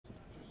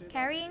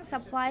Carrying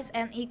supplies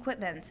and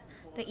equipment,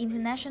 the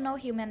International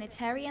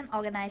Humanitarian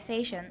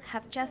Organization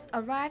have just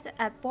arrived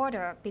at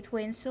border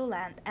between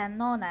Sydland and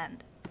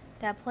Norland.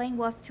 Their plane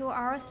was 2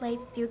 hours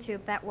late due to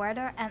bad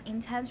weather and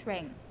intense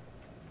rain.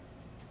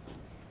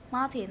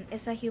 Martin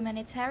is a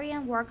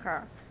humanitarian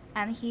worker,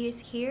 and he is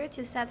here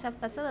to set up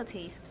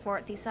facilities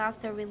for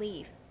disaster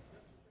relief.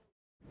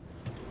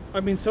 I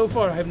mean, so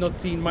far I have not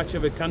seen much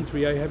of a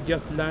country. I have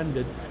just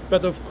landed.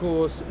 But of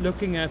course,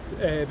 looking at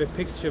the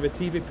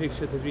TV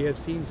picture that we have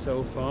seen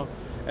so far,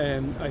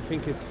 I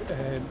think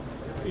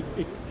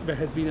there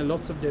has been a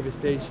lot of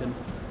devastation.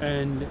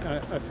 And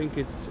I think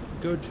it's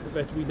good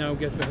that we now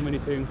get the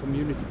humanitarian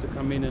community to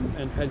come in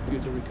and help you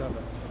to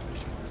recover.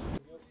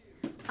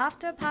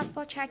 After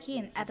passport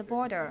check-in at the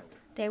border,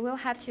 they will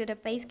head to the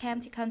base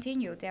camp to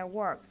continue their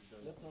work.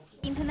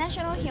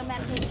 International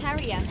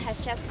Humanitarian has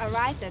just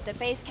arrived at the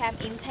base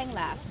camp in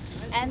Sydland,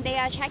 and they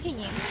are checking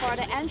in for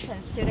the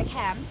entrance to the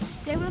camp.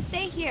 They will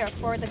stay here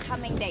for the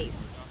coming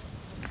days.